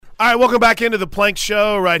All right, welcome back into the Plank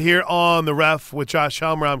Show right here on The Ref with Josh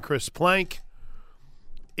Helmer. I'm Chris Plank.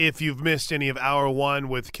 If you've missed any of Hour 1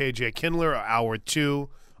 with KJ Kindler or Hour 2,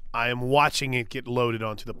 I am watching it get loaded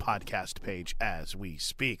onto the podcast page as we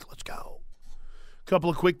speak. Let's go. A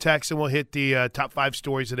couple of quick texts, and we'll hit the top 5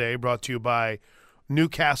 stories today, brought to you by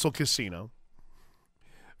Newcastle Casino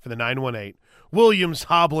for the 918. Williams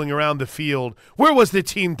hobbling around the field. Where was the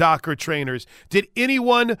team doctor trainers? Did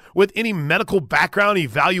anyone with any medical background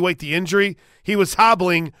evaluate the injury? He was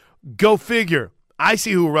hobbling. Go figure. I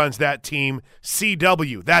see who runs that team.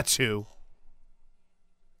 CW. That's who.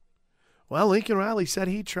 Well, Lincoln Riley said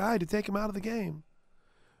he tried to take him out of the game.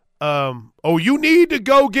 You need to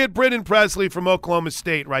go get Brendan Presley from Oklahoma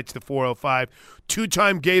State, writes the 405.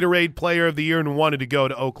 2-time Gatorade Player of the Year and wanted to go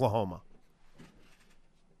to Oklahoma.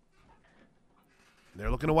 They're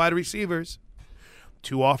looking at wide receivers.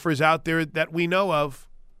 2 offers out there that we know of.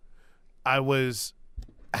 I was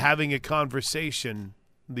having a conversation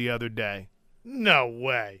the other day. No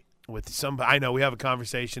way. With somebody. I know we have a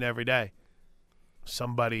conversation every day.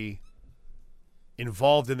 Somebody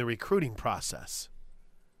involved in the recruiting process.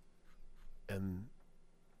 And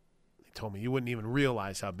they told me you wouldn't even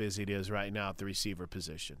realize how busy it is right now at the receiver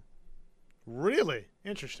position. Really?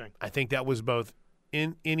 Interesting. I think that was both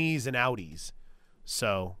innies and outies.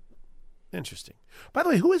 So, interesting. By the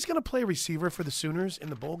way, who is going to play receiver for the Sooners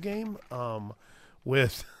in the bowl game?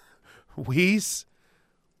 With Weiss,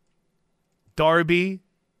 Darby,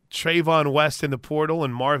 Trayvon West in the portal,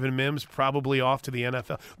 and Marvin Mims probably off to the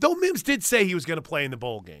NFL. Though Mims did say he was going to play in the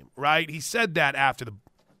bowl game, right? He said that after the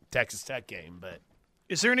Texas Tech game. But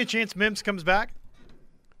is there any chance Mims comes back?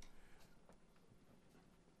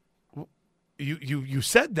 You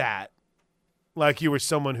said that like you were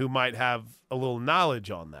someone who might have a little knowledge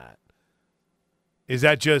on that. Is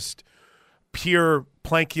that just pure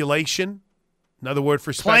plankulation? Another word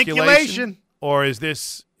for speculation? Or is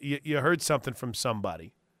this you heard something from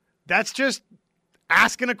somebody? That's just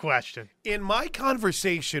asking a question. In my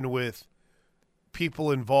conversation with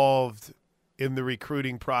people involved in the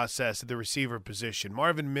recruiting process at the receiver position,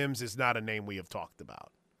 Marvin Mims is not a name we have talked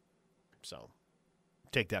about. So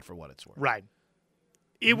take that for what it's worth. Right.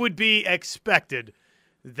 It would be expected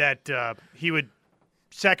that he would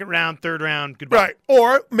second round, third round, goodbye. Right.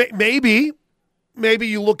 Or maybe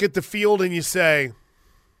you look at the field and you say,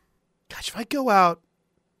 gosh, if I go out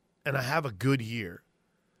and I have a good year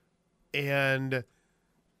and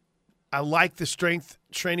I like the strength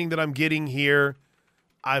training that I'm getting here,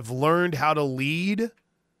 I've learned how to lead,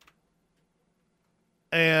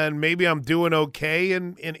 and maybe I'm doing okay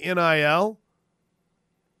in NIL,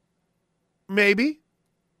 maybe.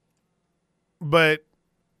 But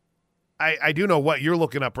I do know what you're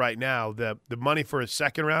looking up right now. The money for a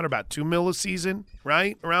second round, about $2 million a season,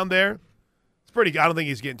 right? Around there. It's pretty good. I don't think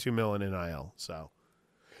he's getting $2 million in NIL. So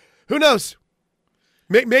who knows?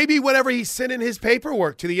 Maybe whenever he sent in his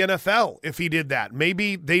paperwork to the NFL, if he did that,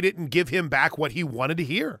 maybe they didn't give him back what he wanted to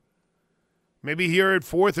hear. Maybe you're a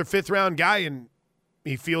 4th or 5th round guy and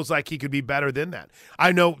he feels like he could be better than that.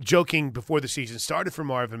 I know, joking before the season started for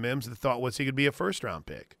Marvin Mims, the thought was he could be a 1st-round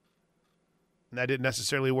pick. And that didn't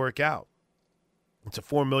necessarily work out. It's a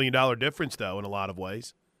 $4 million difference, though, in a lot of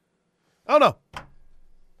ways. I don't know.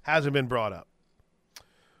 Hasn't been brought up.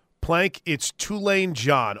 Plank, it's Tulane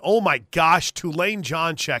John. Oh, my gosh, Tulane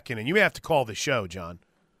John checking in. You may have to call the show, John.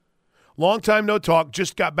 Long time no talk.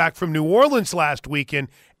 Just got back from New Orleans last weekend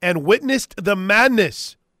and witnessed the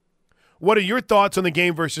madness. What are your thoughts on the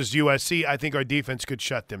game versus USC? I think our defense could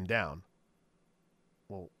shut them down.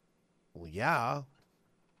 Well, yeah.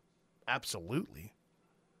 Absolutely.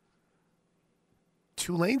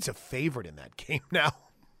 Tulane's a favorite in that game now.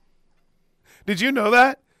 Did you know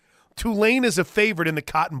that? Tulane is a favorite in the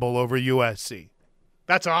Cotton Bowl over USC.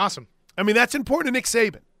 That's awesome. I mean, that's important to Nick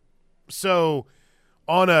Saban. So,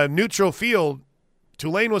 on a neutral field,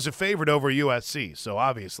 Tulane was a favorite over USC. So,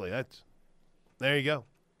 obviously, there you go.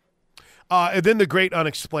 And then the great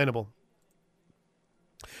unexplainable.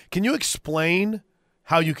 Can you explain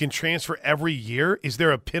how you can transfer every year? Is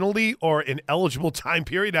there a penalty or an eligible time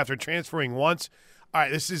period after transferring once? All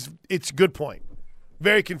right, it's a good point.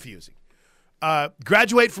 Very confusing.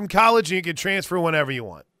 Graduate from college and you can transfer whenever you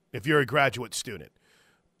want if you're a graduate student.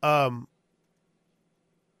 NCAA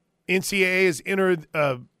has entered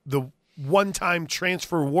the one-time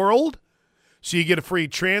transfer world, so you get a free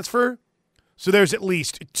transfer. So there's at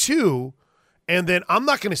least 2. And then I'm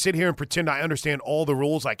not going to sit here and pretend I understand all the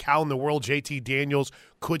rules, like how in the world JT Daniels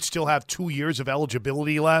could still have 2 years of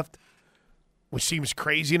eligibility left, which seems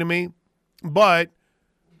crazy to me. But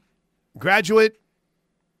graduate,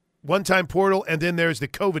 one-time portal, and then there's the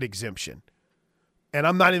COVID exemption. And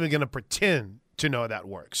I'm not even going to pretend to know that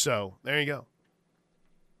works. So there you go.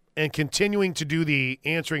 And continuing to do the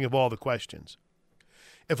answering of all the questions.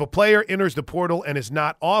 If a player enters the portal and is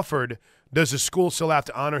not offered, does the school still have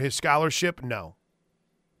to honor his scholarship? No.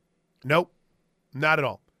 Nope. Not at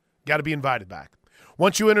all. Got to be invited back.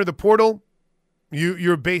 Once you enter the portal, you've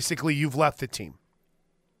left the team.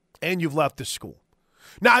 And you've left the school.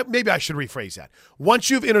 Now, maybe I should rephrase that. Once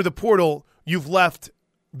you've entered the portal, you've left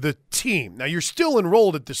the team. Now, you're still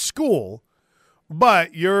enrolled at the school,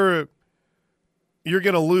 but you're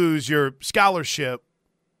going to lose your scholarship,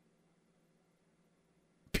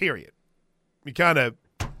 period. You kind of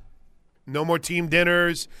no more team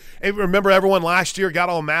dinners. And remember, everyone last year got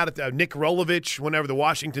all mad at Nick Rolovich whenever the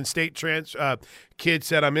Washington State kid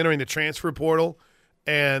said, I'm entering the transfer portal,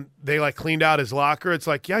 and they cleaned out his locker. It's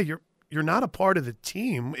like, yeah, you're not a part of the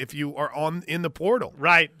team if you are in the portal.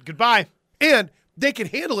 Right. Goodbye. And they can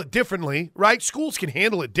handle it differently, right? Schools can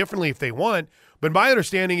handle it differently if they want. But my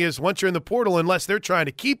understanding is once you're in the portal, unless they're trying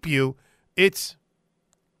to keep you, it's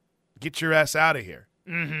get your ass out of here.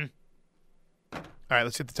 Mm-hmm. All right,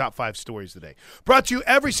 let's hit the top 5 stories today. Brought to you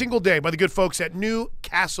every single day by the good folks at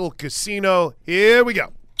Newcastle Casino. Here we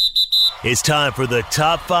go. It's time for the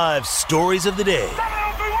top 5 stories of the day.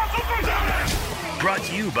 Brought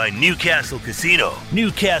to you by Newcastle Casino.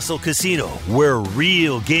 Newcastle Casino, where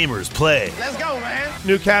real gamers play. Let's go, man.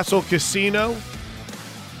 Newcastle Casino,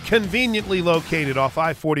 conveniently located off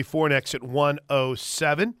I-44 and exit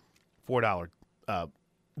 107. $4.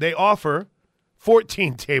 They offer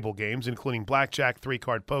 14 table games, including blackjack,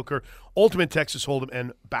 3-card poker, ultimate Texas Hold'em,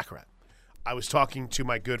 and Baccarat. I was talking to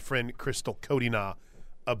my good friend Crystal Codina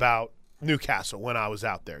about Newcastle when I was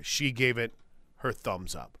out there. She gave it her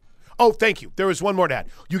thumbs up. Oh, thank you. There was one more to add.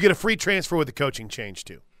 You get a free transfer with the coaching change,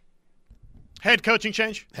 too. Head coaching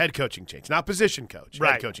change? Head coaching change, not position coach.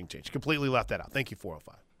 Right. Head coaching change. Completely left that out. Thank you,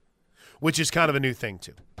 405. Which is kind of a new thing,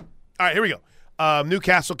 too. All right, here we go.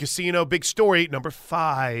 Newcastle Casino, big story, number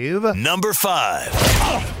 5. Number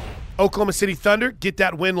 5. Oklahoma City Thunder get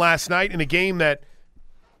that win last night in a game that,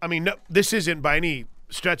 no, this isn't by any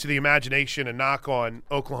stretch of the imagination a knock on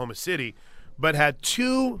Oklahoma City, but had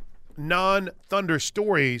 2 non-Thunder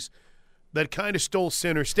stories that kind of stole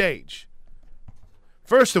center stage.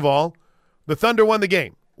 First of all, the Thunder won the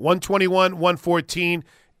game, 121-114.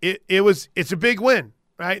 It's a big win.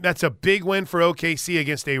 Right, that's a big win for OKC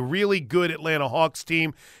against a really good Atlanta Hawks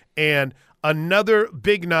team, and another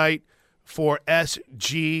big night for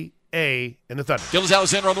SGA and the Thunder.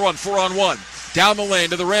 Gilgeous-Alexander on the run, 4-on-1. Down the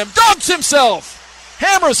lane to the rim, dunks himself!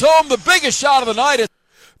 Hammers home the biggest shot of the night.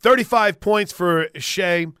 35 points for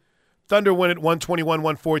Shea. Thunder win at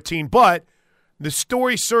 121-114, but the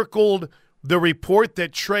story circled the report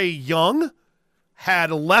that Trae Young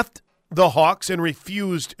had left the Hawks and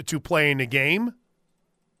refused to play in the game.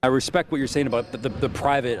 I respect what you're saying about the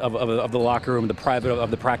private of the locker room, the private of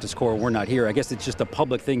the practice court. We're not here. I guess it's just a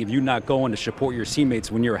public thing of you not going to support your teammates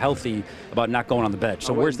when you're healthy about not going on the bench.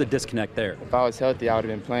 So where's the disconnect there? If I was healthy, I would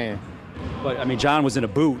have been playing. But, John was in a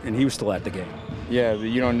boot, and he was still at the game. Yeah, but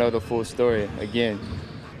you don't know the full story. Again,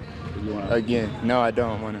 no, I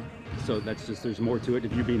don't want to. So that's just, there's more to it.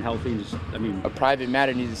 If you being healthy, a private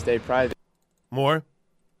matter needs to stay private. More?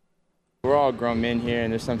 We're all grown men here,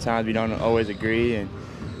 and there's sometimes we don't always agree, and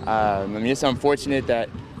it's unfortunate that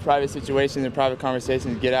private situations and private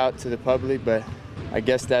conversations get out to the public, but I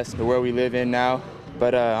guess that's the world we live in now.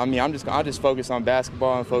 But I'll just focus on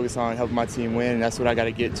basketball and focus on helping my team win, and that's what I got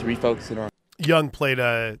to get to refocus it on. Young played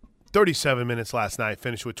 37 minutes last night,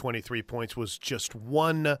 finished with 23 points, was just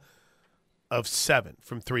 1 of 7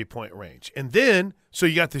 from 3-point range. And then, so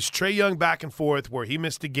you got this Trae Young back and forth where he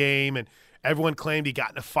missed a game, and everyone claimed he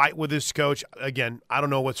got in a fight with his coach. Again, I don't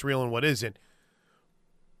know what's real and what isn't.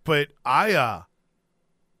 But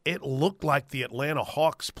it looked like the Atlanta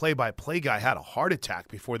Hawks play-by-play guy had a heart attack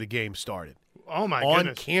before the game started. Oh, my goodness. On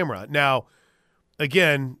goodness. camera. Now,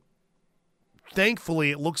 again, thankfully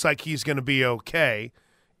it looks like he's going to be okay.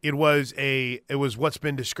 It was what's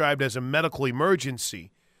been described as a medical emergency,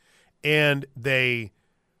 and they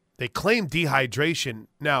claimed dehydration.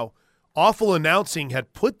 Now, Awful Announcing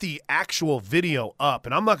had put the actual video up,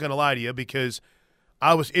 and I'm not going to lie to you because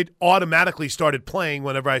it automatically started playing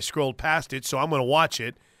whenever I scrolled past it, so I'm going to watch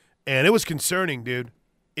it. And it was concerning, dude.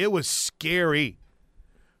 It was scary.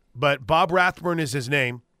 But Bob Rathburn is his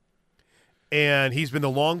name, and he's been the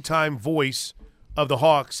longtime voice of the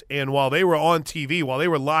Hawks. And while they were on TV, while they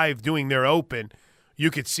were live doing their open,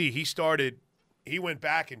 you could see he went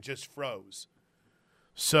back and just froze.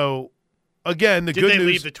 So, again, the good news. Did they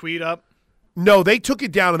leave the tweet up? No, they took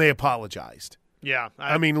it down and they apologized. Yeah.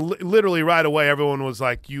 I mean, literally right away, everyone was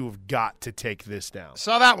like, you've got to take this down.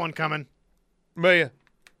 Saw that one coming. But yeah,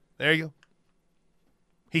 there you go.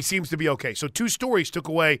 He seems to be okay. So 2 stories took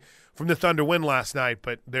away from the Thunder win last night,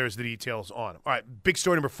 but there's the details on them. All right, big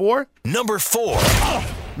story number 4. Number 4.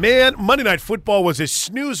 Man, Monday Night Football was a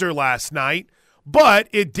snoozer last night, but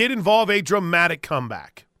it did involve a dramatic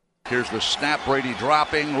comeback. Here's the snap. Brady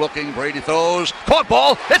dropping, looking. Brady throws. Caught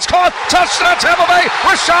ball. It's caught. Touchdown Tampa Bay.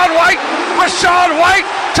 Rachaad White.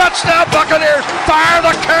 Touchdown Buccaneers. Fire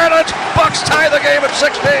the cannons. Bucs tie the game at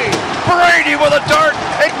 16. Brady with a dart.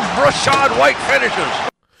 And Rachaad White finishes.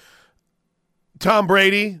 Tom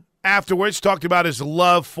Brady afterwards talked about his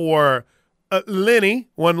love for Lenny,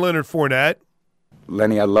 one Leonard Fournette.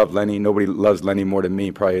 Lenny, I love Lenny. Nobody loves Lenny more than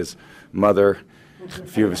me. Probably his mother, a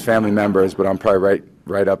few of his family members, but I'm probably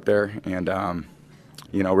right up there. And,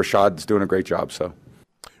 Rachaad's doing a great job. So,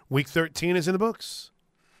 Week 13 is in the books.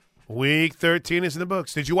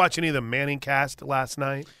 Did you watch any of the Manning cast last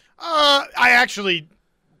night? I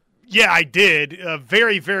did.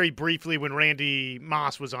 Very, very briefly when Randy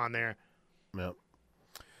Moss was on there. No.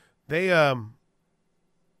 They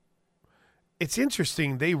it's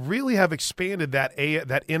interesting. They really have expanded that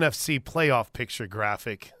NFC playoff picture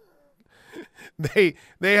graphic. They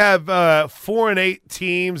have 4-8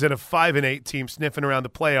 teams and a 5-8 team sniffing around the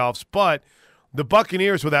playoffs, but the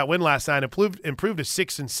Buccaneers with that win last night improved to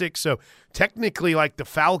 6-6. So technically, like the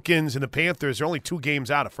Falcons and the Panthers are only 2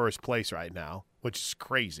 games out of first place right now, which is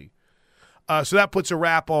crazy. So that puts a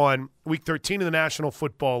wrap on Week 13 of the National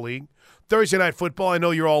Football League. Thursday Night Football, I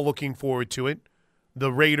know you're all looking forward to it.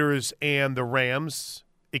 The Raiders and the Rams,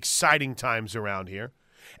 exciting times around here.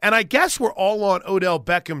 And I guess we're all on Odell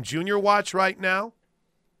Beckham Jr. watch right now.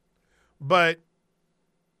 But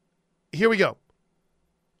here we go.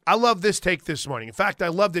 I love this take this morning. In fact, I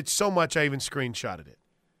loved it so much I even screenshotted it.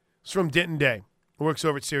 It's from Denton Day, who works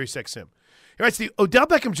over at SiriusXM. He writes, the Odell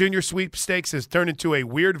Beckham Jr. sweepstakes has turned into a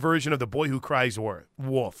weird version of the boy who cries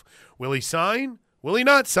wolf. Will he sign? Will he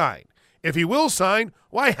not sign? If he will sign,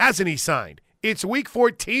 why hasn't he signed? It's week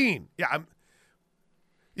 14.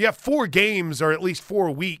 You have 4 games or at least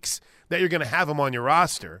 4 weeks that you're going to have him on your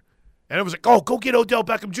roster. And it was like, oh, go get Odell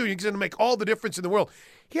Beckham Jr. He's going to make all the difference in the world.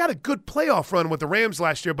 He had a good playoff run with the Rams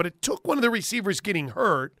last year, but it took one of the receivers getting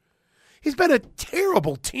hurt. He's been a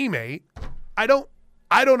terrible teammate. I don't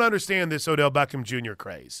understand this Odell Beckham Jr.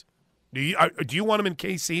 craze. Do you want him in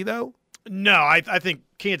KC, though? No, I think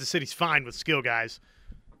Kansas City's fine with skill guys.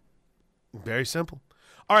 Very simple.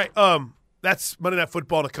 All right, that's Monday Night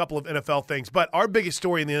Football and a couple of NFL things. But our biggest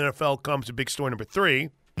story in the NFL comes to big story number 3.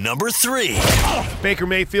 Number 3. Baker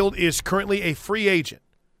Mayfield is currently a free agent.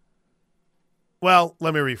 Well,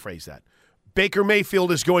 let me rephrase that. Baker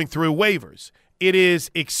Mayfield is going through waivers. It is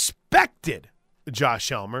expected, Josh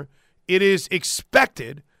Helmer, it is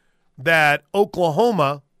expected that the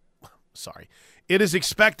Oklahoma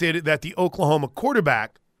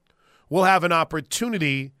quarterback will have an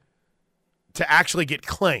opportunity to actually get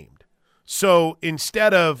claimed. So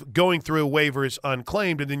instead of going through waivers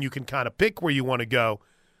unclaimed, and then you can kind of pick where you want to go,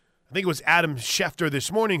 I think it was Adam Schefter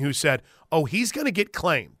this morning who said, he's going to get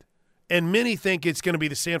claimed. And many think it's going to be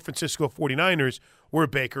the San Francisco 49ers where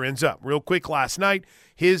Baker ends up. Real quick, last night,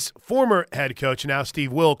 his former head coach, now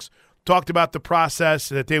Steve Wilks, talked about the process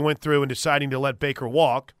that they went through in deciding to let Baker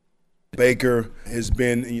walk. Baker has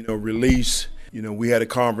been, released. We had a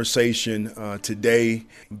conversation today.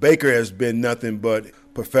 Baker has been nothing but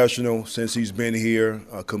professional since he's been here,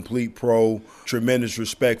 a complete pro, tremendous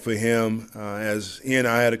respect for him. As he and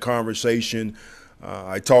I had a conversation,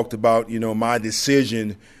 I talked about, my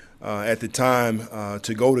decision at the time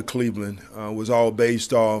to go to Cleveland was all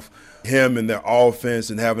based off him and their offense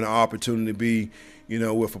and having an opportunity to be,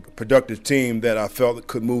 with a productive team that I felt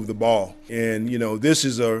could move the ball. And, this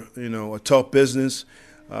is a tough business.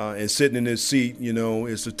 And sitting in this seat,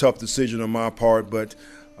 it's a tough decision on my part, but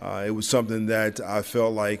it was something that I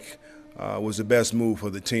felt like was the best move for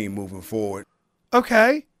the team moving forward.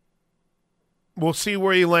 Okay. We'll see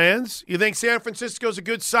where he lands. You think San Francisco's a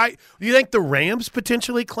good site? Do you think the Rams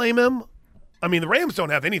potentially claim him? I mean, the Rams don't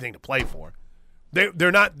have anything to play for. They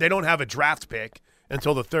don't have a draft pick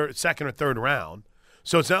until the second or third round.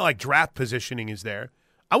 So it's not like draft positioning is there.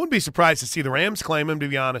 I wouldn't be surprised to see the Rams claim him, to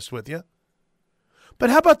be honest with you. But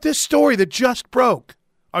how about this story that just broke?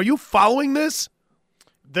 Are you following this?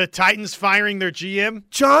 The Titans firing their GM?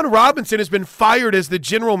 John Robinson has been fired as the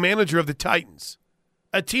general manager of the Titans,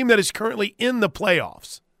 a team that is currently in the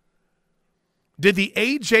playoffs. Did the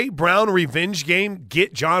A.J. Brown revenge game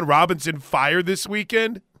get John Robinson fired this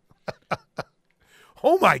weekend?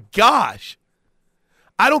 Oh, my gosh.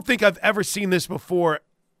 I don't think I've ever seen this before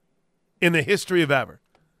in the history of ever.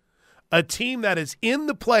 A team that is in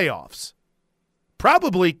the playoffs,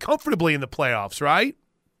 probably comfortably in the playoffs, right?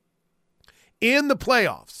 In the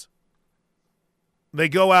playoffs, they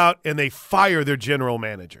go out and they fire their general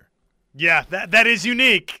manager. Yeah, that is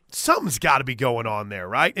unique. Something's got to be going on there,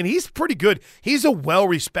 right? And he's pretty good. He's a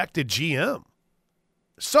well-respected GM.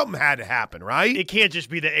 Something had to happen, right? It can't just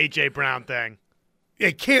be the A.J. Brown thing.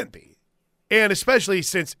 It can't be. And especially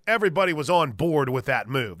since everybody was on board with that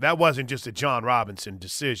move. That wasn't just a John Robinson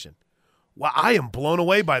decision. Well, I am blown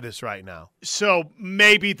away by this right now. So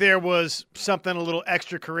maybe there was something a little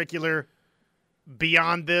extracurricular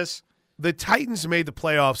beyond this. The Titans made the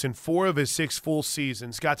playoffs in 4 of his 6 full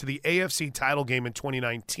seasons, got to the AFC title game in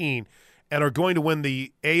 2019, and are going to win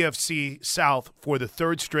the AFC South for the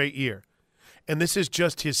 3rd straight year. And this is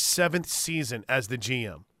just his 7th season as the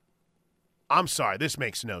GM. I'm sorry, this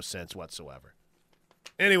makes no sense whatsoever.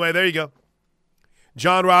 Anyway, there you go.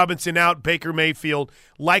 John Robinson out, Baker Mayfield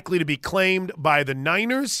likely to be claimed by the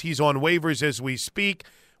Niners. He's on waivers as we speak.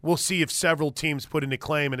 We'll see if several teams put in a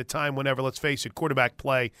claim at a time whenever, let's face it, quarterback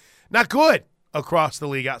play not good across the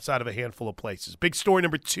league outside of a handful of places. Big story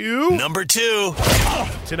number 2. Number 2.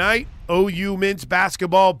 Tonight, OU men's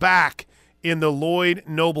basketball back in the Lloyd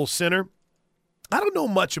Noble Center. I don't know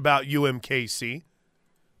much about UMKC.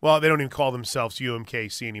 Well, they don't even call themselves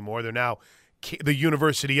UMKC anymore. They're now the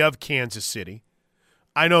University of Kansas City.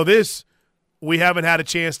 I know this. We haven't had a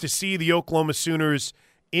chance to see the Oklahoma Sooners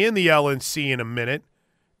in the LNC in a minute.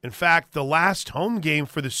 In fact, the last home game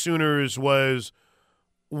for the Sooners was,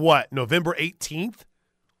 November 18th?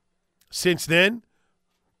 Since then,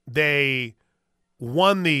 they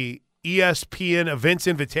won the ESPN Events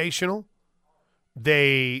Invitational.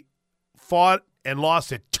 They fought and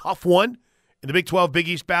lost a tough one in the Big 12 Big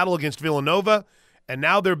East battle against Villanova, and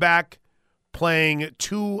now they're back playing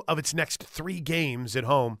 2 of its next 3 games at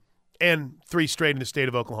home and 3 straight in the state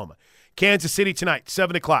of Oklahoma. Kansas City tonight,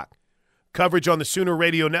 7 o'clock. Coverage on the Sooner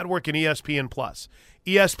Radio Network and ESPN+.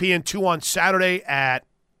 ESPN2 on Saturday at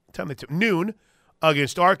noon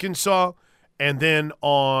against Arkansas, and then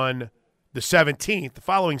on the 17th, the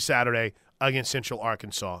following Saturday, against Central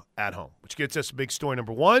Arkansas at home, which gets us big story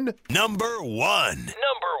number 1. Number 1.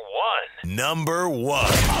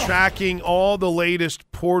 Tracking all the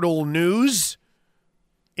latest portal news,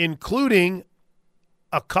 including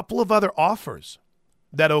a couple of other offers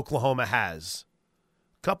that Oklahoma has.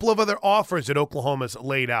 A couple of other offers that Oklahoma's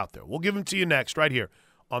laid out there. We'll give them to you next, right here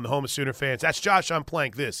on the Home of Sooner Fans. That's Josh on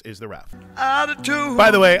Plank. This is The Ref.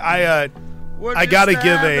 By the way, I got to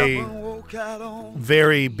give a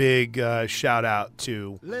very big shout-out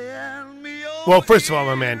to, well, first of all,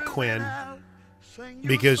 my man Quinn,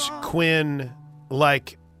 because Quinn,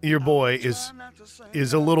 like your boy, is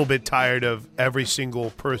a little bit tired of every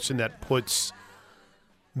single person that puts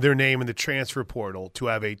their name in the transfer portal to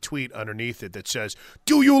have a tweet underneath it that says,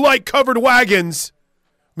 "Do you like covered wagons?"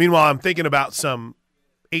 Meanwhile, I'm thinking about some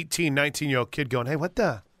 18, 19-year-old kid going, "Hey,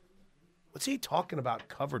 what's he talking about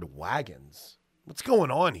covered wagons? What's going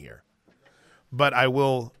on here?" But I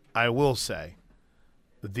will say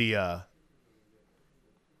the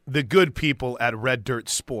good people at Red Dirt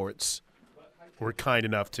Sports were kind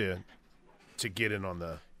enough to get in on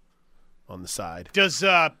the side.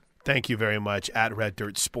 Thank you very much at Red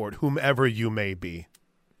Dirt Sport, whomever you may be.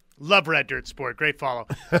 Love Red Dirt Sport. Great follow.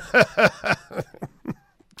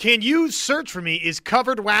 Can you search for me? Is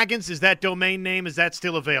Covered Wagons, is that domain name, is that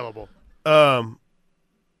still available? I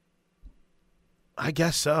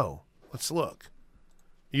guess so. Let's look.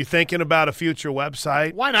 You thinking about a future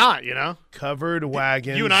website? Why not, Covered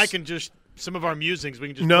Wagons. You and I can just, some of our musings, we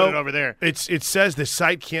can just put it over there. It says the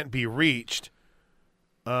site can't be reached.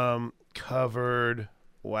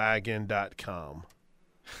 Coveredwagon.com.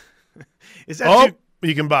 Is that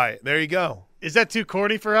you can buy it. There you go. Is that too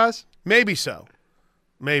corny for us? Maybe so.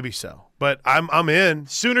 But I'm in.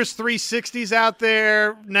 Sooners 360's out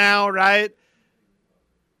there now, right?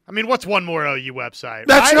 I mean, what's one more OU website?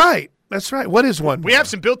 That's right. That's right. What is one? We have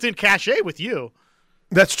some built-in cachet with you.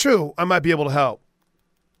 That's true. I might be able to help.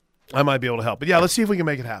 But yeah, let's see if we can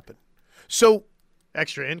make it happen. So,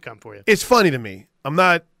 extra income for you. It's funny to me.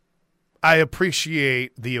 I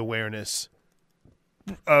appreciate the awareness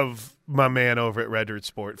of my man over at Red Dirt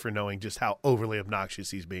Sport for knowing just how overly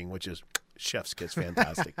obnoxious he's being, which is chef's kiss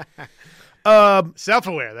fantastic.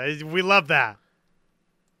 Self-aware. We love that.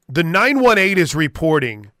 The 918 is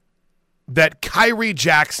reporting that Kyrie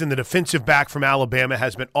Jackson, the defensive back from Alabama,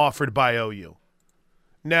 has been offered by OU.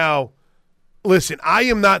 Now, listen, I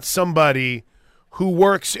am not somebody who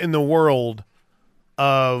works in the world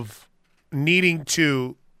of needing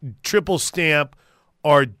to triple stamp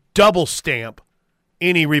or double stamp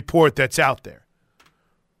any report that's out there.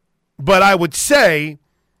 But I would say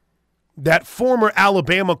that former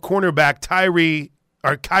Alabama cornerback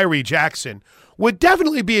Kyrie Jackson would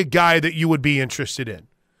definitely be a guy that you would be interested in.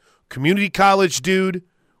 Community college dude,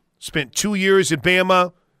 spent 2 years at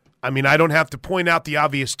Bama. I mean, I don't have to point out the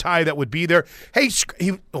obvious tie that would be there. Hey,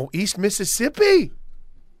 East Mississippi.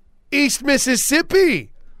 East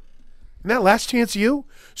Mississippi. Isn't that Last Chance U?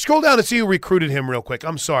 Scroll down and see who recruited him real quick.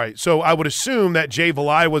 I'm sorry. So I would assume that Jay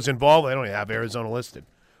Valai was involved. I don't even have Arizona listed.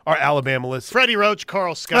 Or Alabama listed. Freddie Roach,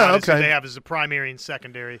 Carl Scott is who okay. they have as a primary and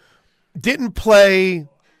secondary. Didn't play,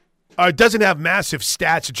 doesn't have massive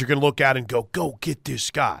stats that you're going to look at and go get this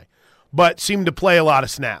guy. But seemed to play a lot of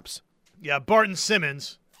snaps. Yeah, Barton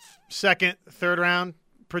Simmons, second, third round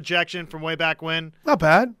projection from way back when. Not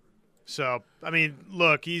bad. So, I mean,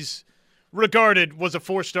 look, he's regarded, was a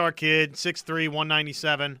 4-star kid, 6'3",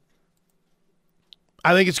 197.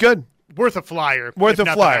 I think it's good. Worth a flyer. Worth a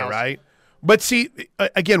flyer, else. right? But see,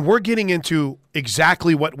 again, we're getting into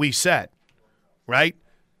exactly what we said, right?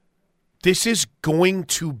 This is going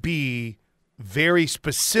to be very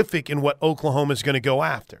specific in what Oklahoma is going to go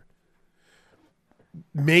after.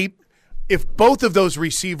 Maybe if both of those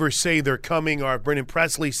receivers say they're coming or Brennan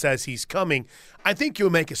Presley says he's coming, I think you'll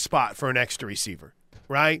make a spot for an extra receiver,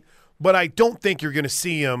 right? But I don't think you're going to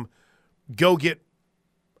see him go get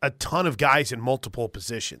a ton of guys in multiple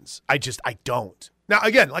positions. I don't. Now,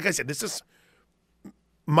 again, like I said, this is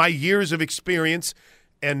my years of experience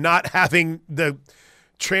and not having the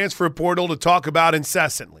transfer portal to talk about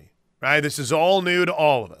incessantly, right? This is all new to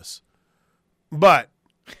all of us. But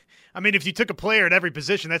I mean, if you took a player at every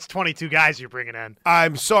position, that's 22 guys you're bringing in.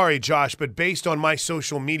 I'm sorry, Josh, but based on my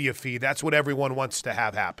social media feed, that's what everyone wants to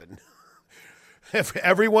have happen.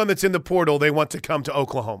 Everyone that's in the portal, they want to come to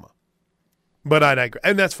Oklahoma. But I agree,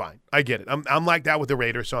 and that's fine. I get it. I'm like that with the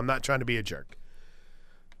Raiders, so I'm not trying to be a jerk.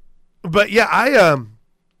 But yeah,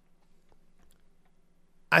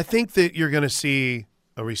 I think that you're going to see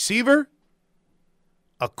a receiver,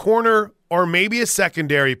 a corner, or maybe a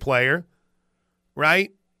secondary player,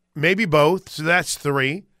 right? Maybe both, so that's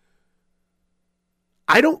 3.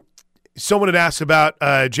 Someone had asked about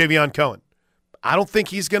Javion Cohen. I don't think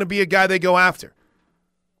he's going to be a guy they go after.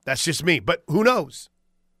 That's just me, but who knows?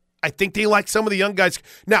 I think they like some of the young guys.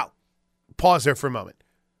 Now, pause there for a moment.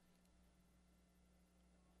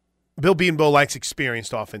 Bill Bedenbaugh likes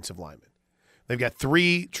experienced offensive linemen. They've got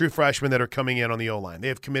 3 true freshmen that are coming in on the O-line. They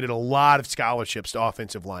have committed a lot of scholarships to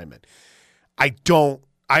offensive linemen. I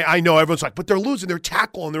know everyone's like, but they're losing their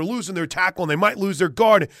tackle, and they might lose their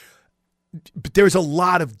guard. But there's a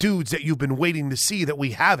lot of dudes that you've been waiting to see that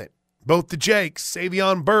we haven't. Both the Jakes,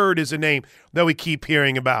 Savion Byrd is a name that we keep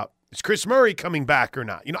hearing about. Is Chris Murray coming back or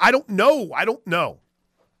not? I don't know.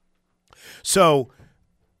 So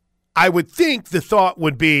I would think the thought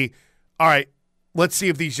would be, all right, let's see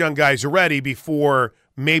if these young guys are ready before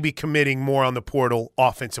maybe committing more on the portal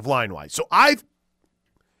offensive line-wise. So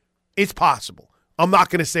it's possible. I'm not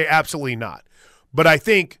going to say absolutely not. But I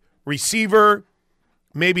think receiver,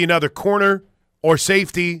 maybe another corner or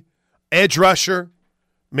safety, edge rusher,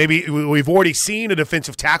 maybe we've already seen a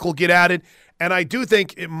defensive tackle get added. And I do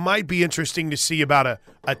think it might be interesting to see about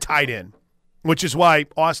a tight end, which is why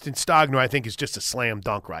Austin Stogner, I think, is just a slam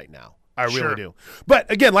dunk right now. I really do.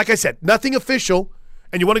 But, again, like I said, nothing official,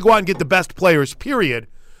 and you want to go out and get the best players, period.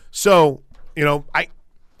 So,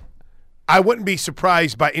 I wouldn't be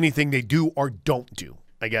surprised by anything they do or don't do,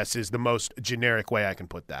 I guess, is the most generic way I can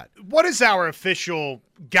put that. What is our official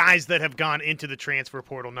guys that have gone into the transfer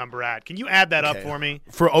portal number at? Can you add that up for me?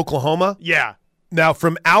 For Oklahoma? Yeah. Now,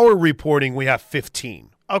 from our reporting, we have 15.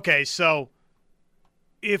 Okay, so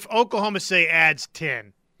if Oklahoma, say, adds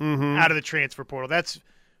 10 out of the transfer portal, that's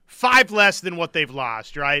 5 less than what they've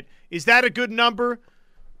lost, right? Is that a good number?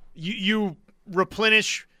 You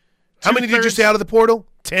replenish How many did you say out of the portal?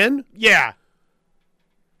 10? Yeah.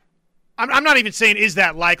 I'm not even saying is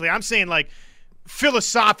that likely. I'm saying, like,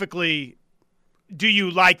 philosophically, do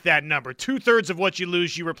you like that number? 2/3 of what you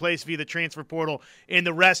lose, you replace via the transfer portal, and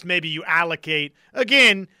the rest maybe you allocate,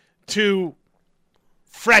 again, to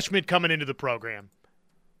freshmen coming into the program.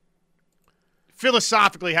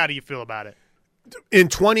 Philosophically, how do you feel about it? In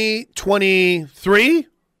 2023?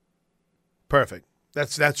 Perfect.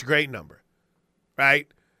 That's a great number, right?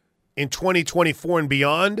 In 2024 and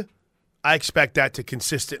beyond, I expect that to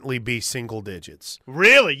consistently be single digits.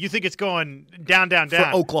 Really? You think it's going down?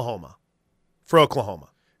 For Oklahoma.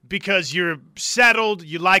 Because you're settled,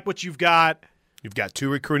 you like what you've got. You've got 2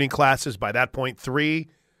 recruiting classes. By that point, 3.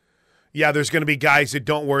 Yeah, there's going to be guys that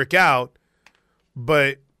don't work out.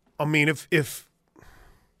 But, I mean, if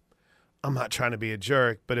I'm not trying to be a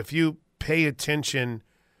jerk, but if you pay attention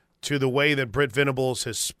to the way that Brent Venables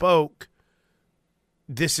has spoke,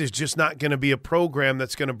 this is just not going to be a program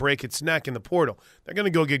that's going to break its neck in the portal. They're going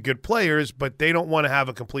to go get good players, but they don't want to have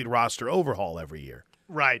a complete roster overhaul every year.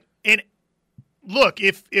 Right. And look,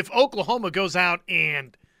 if Oklahoma goes out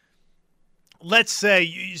and let's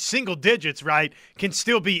say single digits, right, can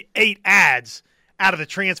still be 8 adds out of the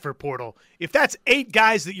transfer portal. If that's 8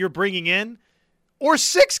 guys that you're bringing in, or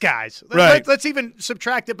 6 guys, right. let's even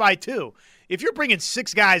subtract it by 2. If you're bringing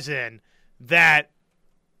 6 guys in that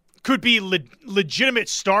could be legitimate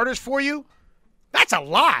starters for you, that's a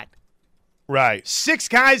lot. Right. 6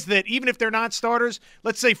 guys that, even if they're not starters,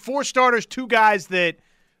 let's say 4 starters, 2 guys that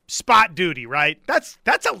spot duty, right? That's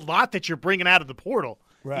a lot that you're bringing out of the portal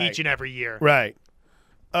each and every year. Right.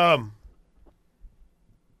 I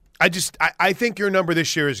think your number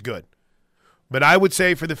this year is good. But I would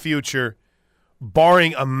say for the future,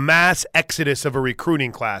 barring a mass exodus of a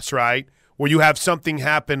recruiting class, right, where you have something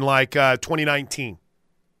happen like 2019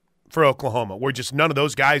 for Oklahoma, where just none of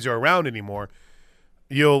those guys are around anymore,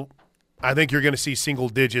 I think you're going to see single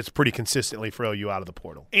digits pretty consistently for OU out of the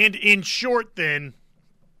portal. And in short, then,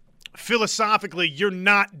 philosophically, you're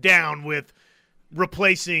not down with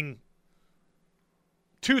replacing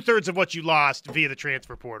 2/3 of what you lost via the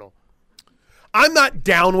transfer portal. I'm not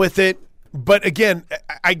down with it, but again,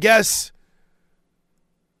 I guess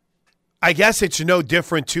it's no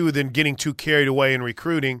different, too, than getting too carried away in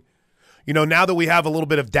recruiting. Now that we have a little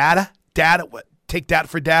bit of data, take that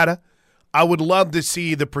for data, I would love to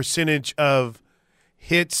see the percentage of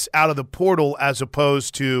hits out of the portal as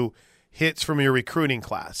opposed to hits from your recruiting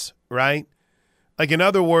class, right? Like, in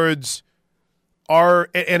other words, and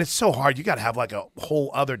it's so hard. You got to have like a whole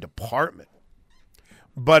other department.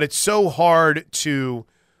 But it's so hard to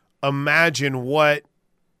imagine what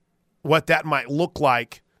that might look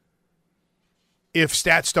like if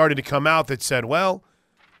stats started to come out that said, well,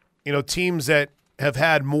 teams that have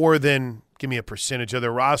had more than, give me a percentage of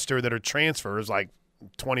their roster that are transfers, like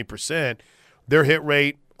 20%, their hit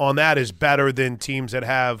rate on that is better than teams that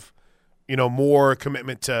have, more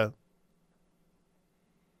commitment to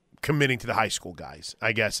committing to the high school guys,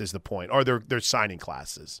 I guess is the point, or their signing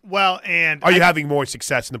classes. Well, and are you having more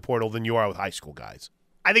success in the portal than you are with high school guys?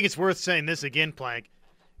 I think it's worth saying this again, Plank.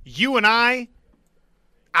 You and I,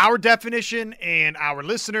 our definition and our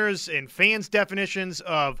listeners and fans' definitions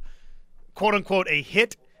of quote-unquote a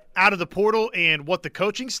hit out of the portal and what the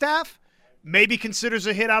coaching staff maybe considers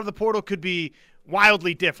a hit out of the portal could be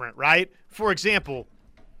wildly different, right? For example,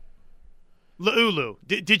 Laulu,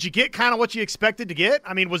 did you get kind of what you expected to get?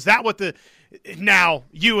 I mean, was that what now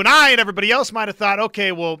you and I and everybody else might have thought,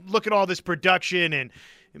 okay, well, look at all this production and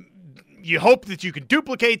you hope that you can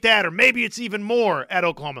duplicate that, or maybe it's even more at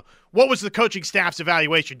Oklahoma. What was the coaching staff's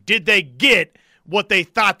evaluation? Did they get what they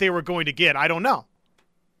thought they were going to get? I don't know.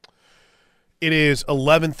 It is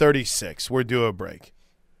 11:36. We're due a break.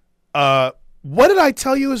 What did I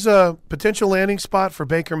tell you is a potential landing spot for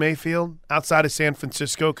Baker Mayfield outside of San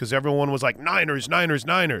Francisco? Because everyone was like, Niners, Niners,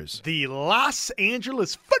 Niners. The Los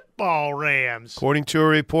Angeles Football Rams. According to a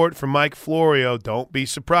report from Mike Florio, don't be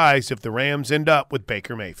surprised if the Rams end up with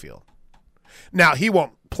Baker Mayfield. Now, he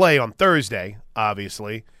won't play on Thursday,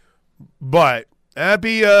 obviously, but that'd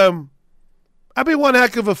be one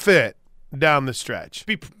heck of a fit down the stretch.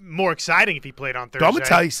 It'd be more exciting if he played on Thursday. So I'm going to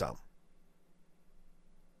tell you something.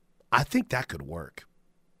 I think that could work.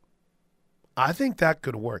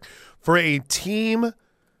 For a team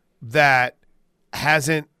that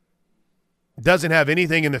doesn't have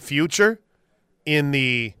anything in the future in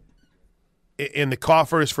the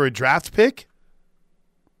coffers for a draft pick,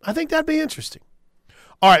 I think that'd be interesting.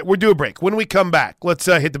 All right, we're due a break. When we come back, let's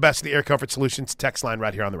hit the best of the Air Comfort Solutions text line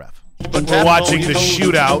right here on the Ref. We're watching the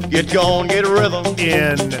shootout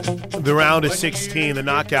in the round of 16, the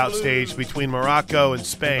knockout stage between Morocco and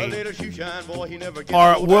Spain.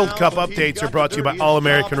 Our World Cup updates are brought to you by All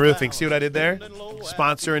American Roofing. See what I did there?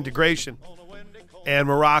 Sponsor integration. And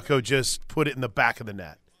Morocco just put it in the back of the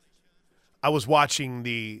net. I was watching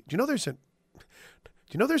do you know there's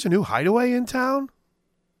a new hideaway in town?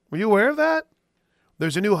 Were you aware of that?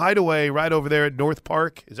 There's a new hideaway right over there at North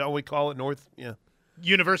Park. Is that what we call it? North? Yeah.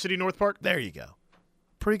 University North Park? There you go.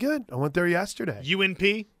 Pretty good. I went there yesterday.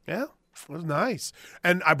 UNP? Yeah. It was nice.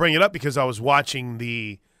 And I bring it up because I was watching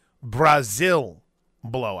the Brazil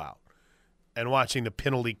blowout and watching the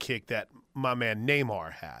penalty kick that my man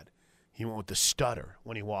Neymar had. He went with the stutter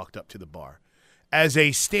when he walked up to the bar. As a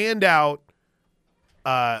standout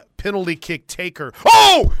penalty kick taker.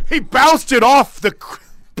 Oh! He bounced it off the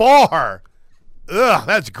bar. Ugh,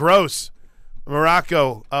 that's gross.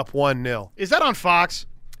 Morocco up 1-0. Is that on Fox?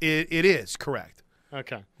 It is, correct.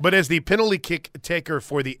 Okay. But as the penalty kick taker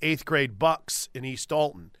for the 8th grade Bucks in East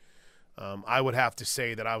Alton, I would have to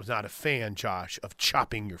say that I was not a fan, Josh, of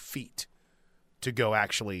chopping your feet to go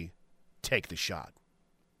actually take the shot.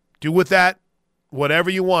 Do with that whatever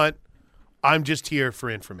you want. I'm just here for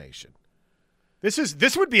information.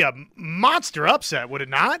 This would be a monster upset, would it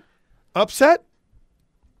not? Upset?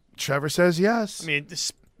 Trevor says yes. I mean,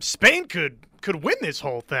 Spain could win this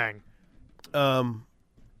whole thing.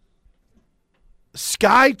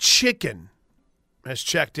 Sky Chicken has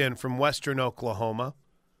checked in from Western Oklahoma.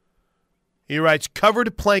 He writes,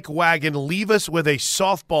 covered plank wagon, leave us with a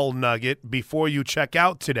softball nugget before you check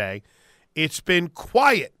out today. It's been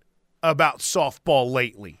quiet about softball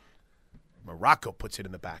lately. Morocco puts it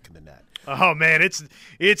in the back of the net. Oh, man,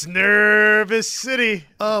 it's nervous city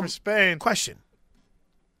for Spain. Question.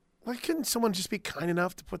 Why couldn't someone just be kind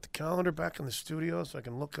enough to put the calendar back in the studio so I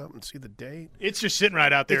can look up and see the date? It's just sitting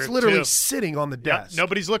right out there. It's literally sitting on the desk. Yep,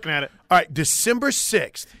 nobody's looking at it. All right, December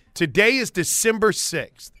 6th. Today is December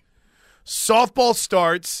 6th. Softball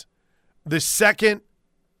starts the second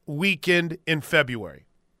weekend in February.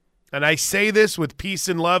 And I say this with peace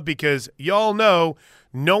and love because y'all know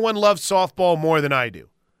no one loves softball more than I do.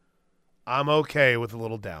 I'm okay with a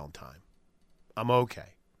little downtime. I'm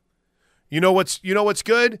okay. You know what's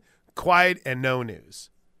good? Quiet and no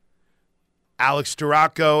news. Alex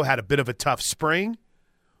Storako had a bit of a tough spring,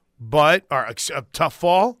 or a tough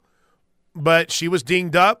fall. But she was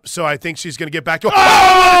dinged up, so I think she's going to get back to it.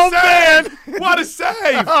 Oh, man! What a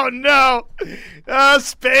save! Oh, no.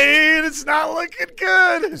 Spain, it's not looking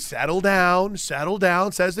good. Settle down,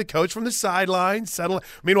 says the coach from the sideline.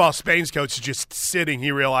 Meanwhile, Spain's coach is just sitting.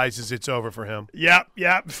 He realizes it's over for him.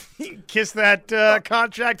 Yep. Kiss that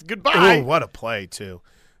contract goodbye. Oh, what a play, too.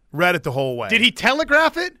 Read it the whole way. Did he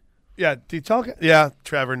telegraph it? Yeah, did he talk? Yeah,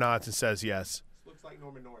 Trevor nods and says yes. Looks like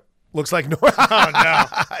Norman North. Oh,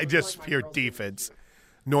 no. Just pure defense.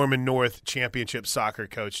 Norman North championship soccer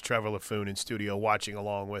coach Trevor Laffoon in studio watching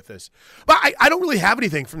along with us. But I don't really have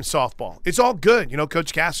anything from softball. It's all good. You know,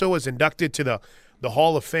 Coach Casso was inducted to the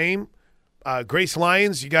Hall of Fame. Grace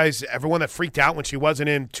Lyons, you guys, everyone that freaked out when she wasn't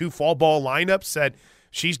in 2 fall ball lineups said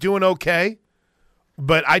she's doing okay.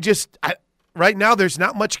 But right now there's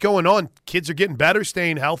not much going on. Kids are getting better,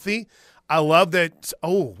 staying healthy. I love that.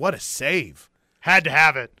 Oh, what a save. Had to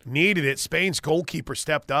have it. Needed it. Spain's goalkeeper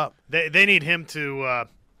stepped up. They need him to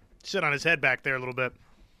sit on his head back there a little bit.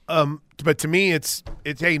 But to me, it's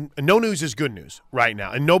hey, no news is good news right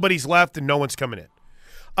now, and nobody's left, and no one's coming in.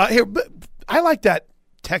 But I like that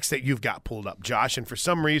text that you've got pulled up, Josh, and for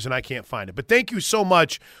some reason I can't find it. But thank you so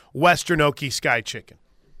much, Western Okie Sky Chicken.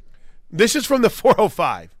 This is from the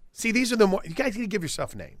 405. See, these are you guys need to give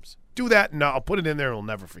yourself names. Do that, and I'll put it in there, and we'll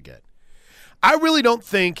never forget. I really don't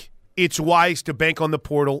think it's wise to bank on the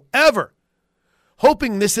portal ever.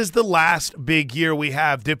 Hoping this is the last big year we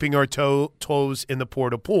have dipping our toes in the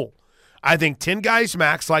portal pool. I think 10 guys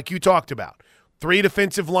max, like you talked about. 3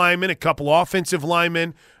 defensive linemen, a couple offensive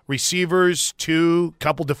linemen, receivers, 2,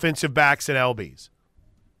 couple defensive backs, and LBs.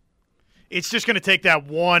 It's just going to take that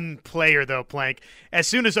one player, though, Plank. As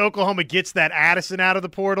soon as Oklahoma gets that Addison out of the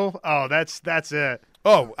portal, that's it.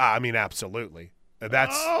 Oh, I mean, absolutely.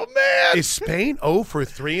 Oh, man. Is Spain 0 for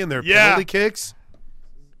 3 in their penalty kicks?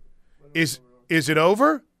 Is it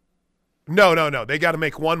over? No. They got to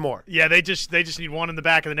make one more. Yeah, they just need one in the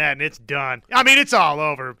back of the net, and it's done. I mean, it's all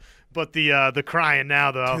over. But the crying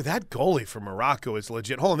now, though. Dude, that goalie from Morocco is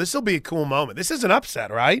legit. Hold on, this will be a cool moment. This is an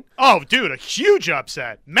upset, right? Oh, dude, a huge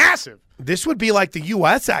upset. Massive. This would be like the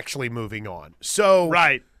U.S. actually moving on. So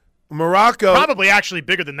right. Morocco. Probably actually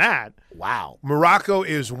bigger than that. Wow. Morocco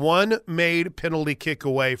is one made penalty kick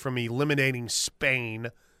away from eliminating Spain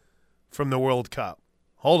from the World Cup.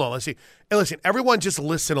 Hold on, let's see. And listen, everyone just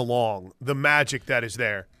listen along. The magic that is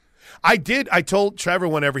there. I told Trevor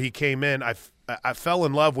whenever he came in, I fell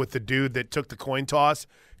in love with the dude that took the coin toss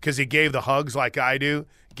because he gave the hugs like I do,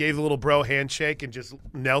 gave the little bro handshake and just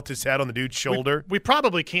knelt his head on the dude's shoulder. We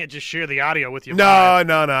probably can't just share the audio with you. No. I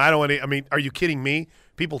don't want to. I mean, are you kidding me?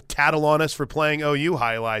 People tattle on us for playing OU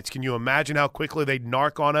highlights. Can you imagine how quickly they'd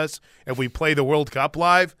narc on us if we play the World Cup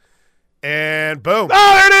live? And boom.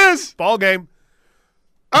 Oh, there it is. Ball game.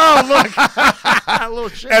 Oh, look. A little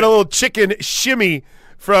shimmy. And a little chicken shimmy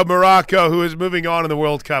from Morocco, who is moving on in the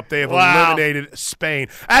World Cup. They have eliminated Spain.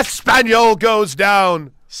 Espanyol goes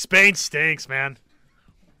down. Spain stinks, man.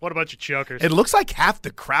 What a bunch of chokers. It looks like half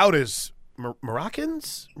the crowd is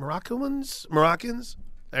Moroccans?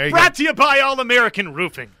 There you Brought to you by All-American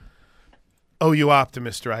Roofing. OU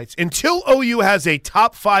Optimist writes, until OU has a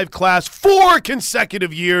top 5 class 4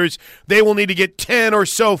 consecutive years, they will need to get 10 or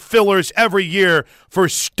so fillers every year for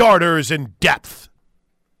starters and depth.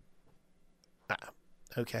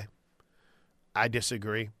 Okay. I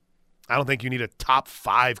disagree. I don't think you need a top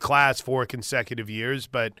 5 class 4 consecutive years,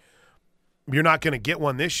 but you're not going to get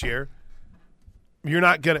one this year. You're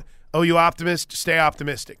not going to – you optimist? Stay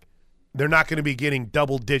optimistic. They're not going to be getting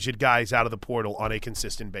double-digit guys out of the portal on a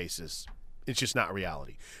consistent basis. It's just not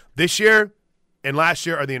reality. This year and last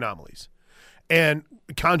year are the anomalies. And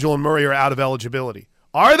Conjal and Murray are out of eligibility.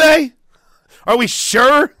 Are they? Are we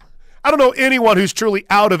sure? I don't know anyone who's truly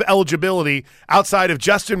out of eligibility outside of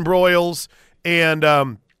Justin Broyles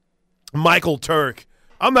and Michael Turk.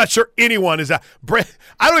 I'm not sure anyone is out.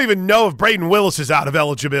 I don't even know if Braden Willis is out of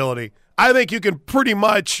eligibility. I think you can pretty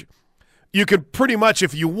much,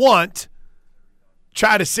 if you want,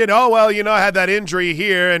 try to sit, I had that injury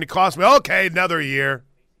here and it cost me, okay, another year.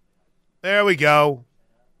 There we go.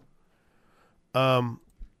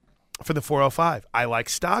 For the 405, I like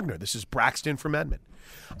Stogner. This is Braxton from Edmond.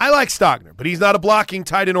 I like Stogner, but he's not a blocking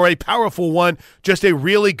tight end or a powerful one, just a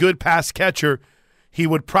really good pass catcher. He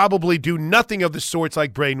would probably do nothing of the sorts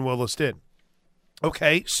like Braden Willis did.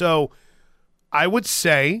 Okay, so I would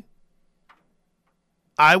say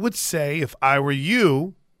if I were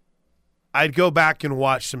you, I'd go back and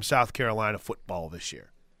watch some South Carolina football this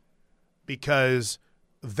year because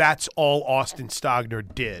that's all Austin Stogner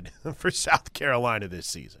did for South Carolina this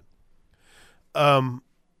season.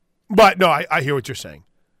 But no, I hear what you're saying.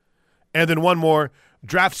 And then one more.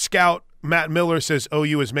 Draft scout Matt Miller says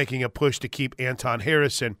OU is making a push to keep Anton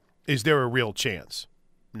Harrison. Is there a real chance?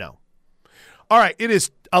 No. All right, it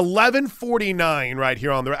is 11:49 right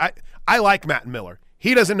here on the I like Matt Miller.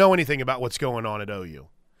 He doesn't know anything about what's going on at OU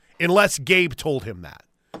unless Gabe told him that.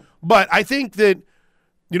 But I think that,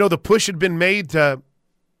 the push had been made to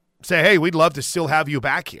say, hey, we'd love to still have you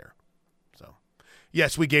back here. So,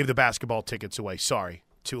 yes, we gave the basketball tickets away. Sorry,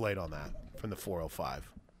 too late on that from the 405.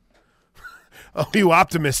 OU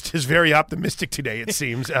Optimist is very optimistic today, it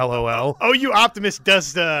seems, LOL. OU Optimist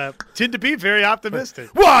does tend to be very optimistic.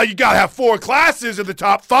 Well, you got to have 4 classes in the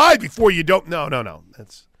top 5 before you don't. No.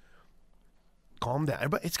 That's calm down.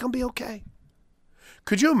 But it's going to be okay.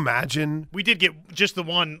 Could you imagine? We did get just the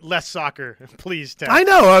one less soccer, please, Ted. I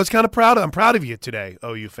know. I was kind of proud. I'm proud of you today,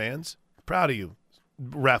 OU fans. Proud of you,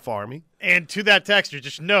 Ref Army. And to that texter,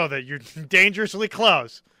 just know that you're dangerously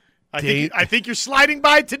close. I think you're sliding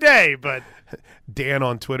by today, but Dan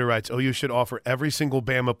on Twitter writes, OU should offer every single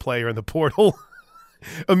Bama player in the portal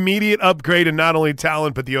immediate upgrade in not only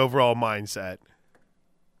talent but the overall mindset.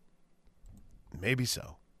 Maybe so.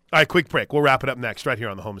 All right, quick break. We'll wrap it up next right here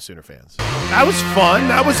on the Home of Sooner Fans. That was fun.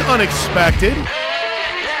 That was unexpected.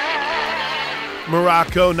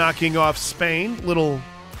 Morocco knocking off Spain. Little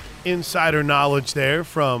insider knowledge there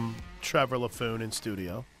from Trevor LaFoon in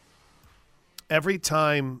studio. Every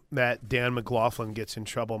time that Dan McLaughlin gets in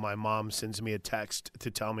trouble, my mom sends me a text to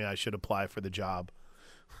tell me I should apply for the job.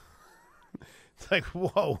 It's like,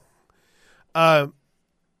 whoa.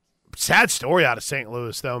 Sad story out of St.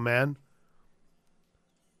 Louis, though, man.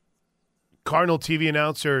 Cardinal TV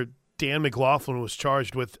announcer Dan McLaughlin was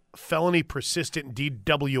charged with felony persistent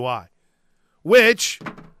DWI, which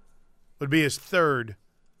would be his third.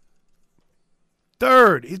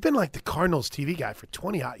 He's been like the Cardinals TV guy for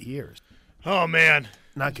 20-odd years. Oh, man.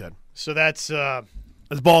 Not good. So that's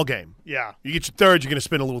ball game. Yeah. You get your third, you're going to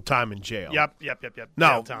spend a little time in jail. Yep.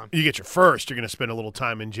 No, you get your first, you're going to spend a little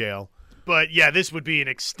time in jail. But, yeah, this would be an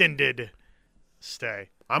extended stay.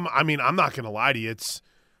 I'm not going to lie to you.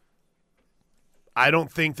 I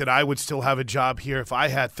don't think that I would still have a job here if I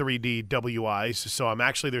had 3 DWIs.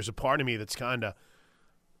 So there's a part of me that's kind of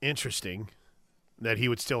interesting that he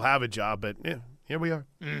would still have a job. But, yeah, here we are.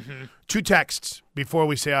 Mm-hmm. 2 texts before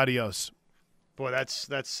we say adios. Boy, that's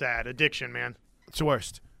sad. Addiction, man. It's the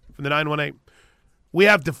worst. From the 918. We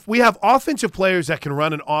have offensive players that can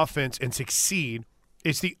run an offense and succeed.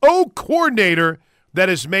 It's the O coordinator that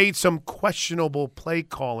has made some questionable play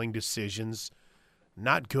calling decisions.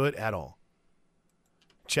 Not good at all.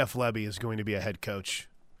 Jeff Lebby is going to be a head coach.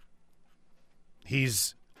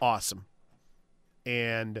 He's awesome.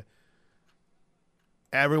 And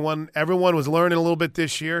everyone was learning a little bit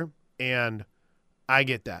this year, and I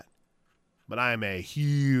get that. But I am a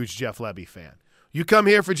huge Jeff Lebby fan. You come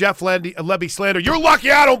here for Jeff Lebby slander, you're lucky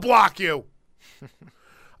I don't block you.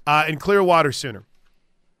 In Clearwater Sooner.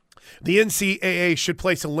 The NCAA should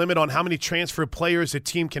place a limit on how many transfer players a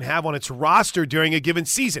team can have on its roster during a given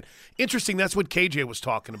season. Interesting, that's what KJ was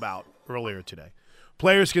talking about earlier today.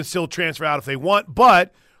 Players can still transfer out if they want,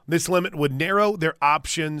 but this limit would narrow their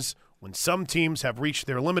options when some teams have reached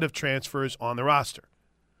their limit of transfers on the roster.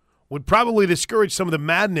 Would probably discourage some of the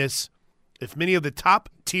madness if many of the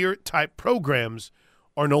top-tier type programs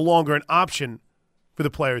are no longer an option for the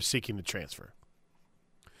players seeking to transfer.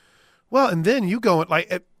 Well, and then you go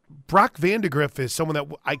like Brock Vandegrift is someone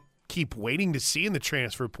that I keep waiting to see in the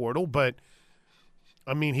transfer portal, but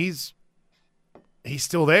I mean he's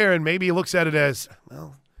still there, and maybe he looks at it as,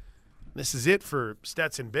 well, this is it for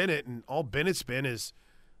Stetson Bennett, and all Bennett's been is,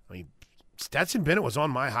 I mean, Stetson Bennett was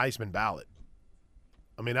on my Heisman ballot.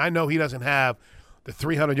 I mean, I know he doesn't have the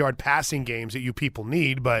 300-yard passing games that you people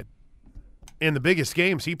need, but in the biggest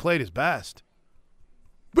games, he played his best.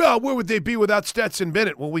 Well, where would they be without Stetson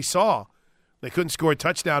Bennett? Well, we saw they couldn't score a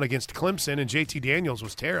touchdown against Clemson, and JT Daniels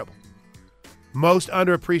was terrible. Most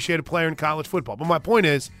underappreciated player in college football. But my point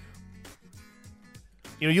is,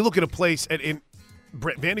 you look at a place, and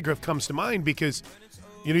Brett Vandegrift comes to mind because,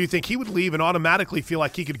 you think he would leave and automatically feel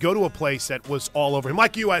like he could go to a place that was all over him,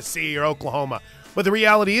 like USC or Oklahoma. But the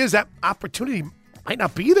reality is that opportunity might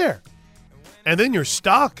not be there. And then you're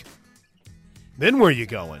stuck. Then where are you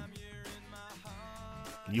going?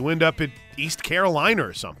 You end up at East Carolina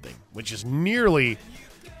or something, which is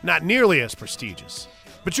not nearly as prestigious.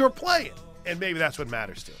 But you're playing, and maybe that's what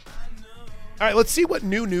matters to. All right, let's see what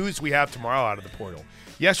new news we have tomorrow out of the portal.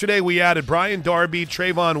 Yesterday, we added Brian Darby,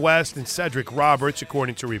 Trayvon West, and Cedric Roberts,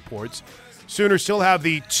 according to reports. Sooners still have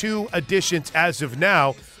the 2 additions as of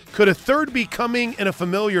now. Could a third be coming in a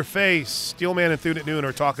familiar face? Steelman and Thune at noon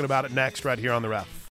are talking about it next right here on The Ref.